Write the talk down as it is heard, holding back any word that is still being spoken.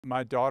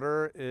My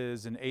daughter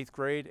is in 8th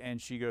grade and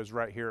she goes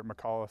right here at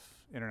McAuliffe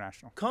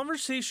International.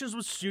 Conversations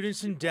with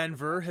students in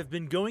Denver have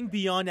been going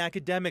beyond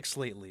academics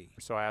lately.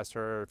 So I asked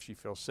her if she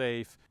feels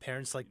safe.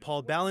 Parents like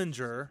Paul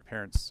Ballinger,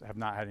 Parents have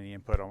not had any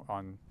input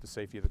on the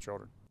safety of the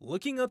children.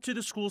 Looking up to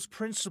the school's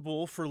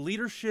principal for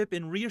leadership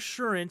and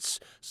reassurance,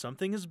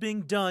 something is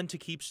being done to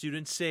keep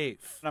students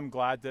safe. I'm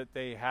glad that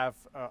they have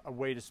a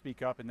way to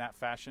speak up in that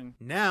fashion.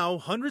 Now,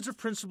 hundreds of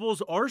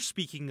principals are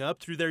speaking up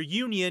through their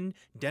union,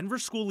 Denver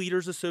School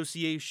Leaders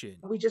Association.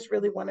 We just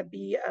really want to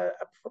be a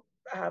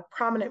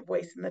prominent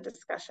voice in the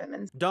discussion.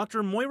 And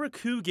Dr. Moira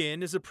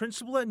Coogan is a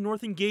principal at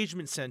North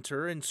Engagement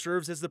Center and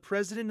serves as the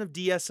president of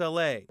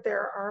DSLA.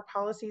 There are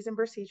policies and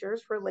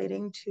procedures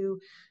relating to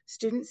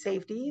student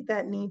safety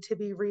that need to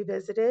be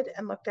revisited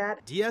and looked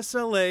at.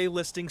 DSLA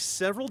listing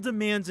several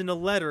demands in a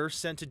letter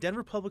sent to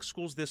Denver Public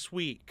Schools this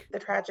week. The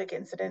tragic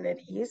incident at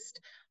East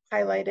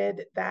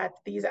highlighted that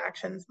these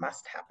actions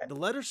must happen. The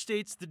letter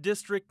states the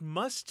district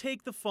must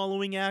take the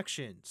following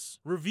actions: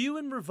 review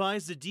and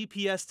revise the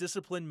DPS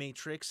discipline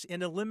matrix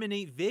and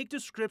eliminate vague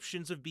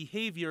descriptions of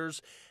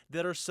behaviors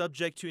that are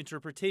subject to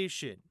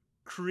interpretation.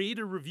 Create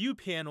a review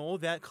panel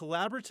that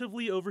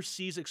collaboratively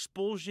oversees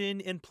expulsion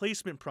and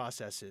placement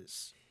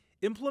processes.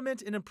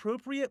 Implement an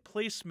appropriate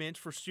placement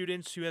for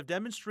students who have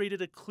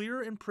demonstrated a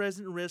clear and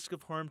present risk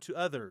of harm to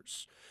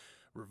others.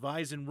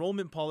 Revise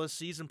enrollment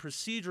policies and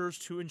procedures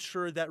to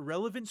ensure that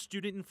relevant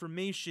student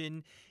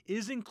information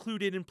is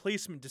included in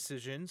placement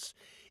decisions.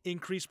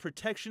 Increase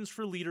protections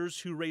for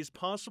leaders who raise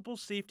possible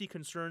safety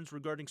concerns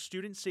regarding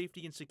student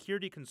safety and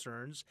security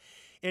concerns.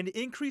 And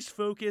increase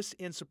focus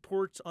and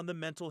support on the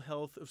mental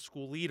health of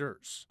school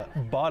leaders.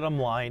 Bottom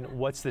line,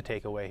 what's the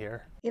takeaway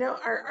here? You know,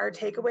 our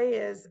takeaway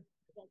is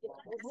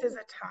this is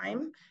a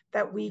time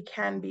that we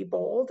can be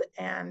bold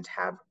and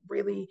have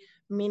really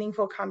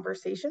meaningful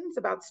conversations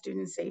about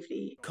student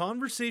safety.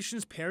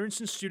 Conversations parents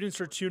and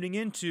students are tuning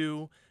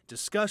into,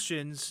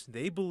 discussions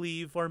they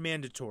believe are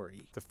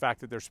mandatory. The fact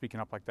that they're speaking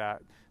up like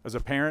that, as a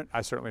parent,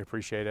 I certainly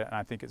appreciate it, and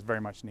I think it's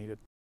very much needed.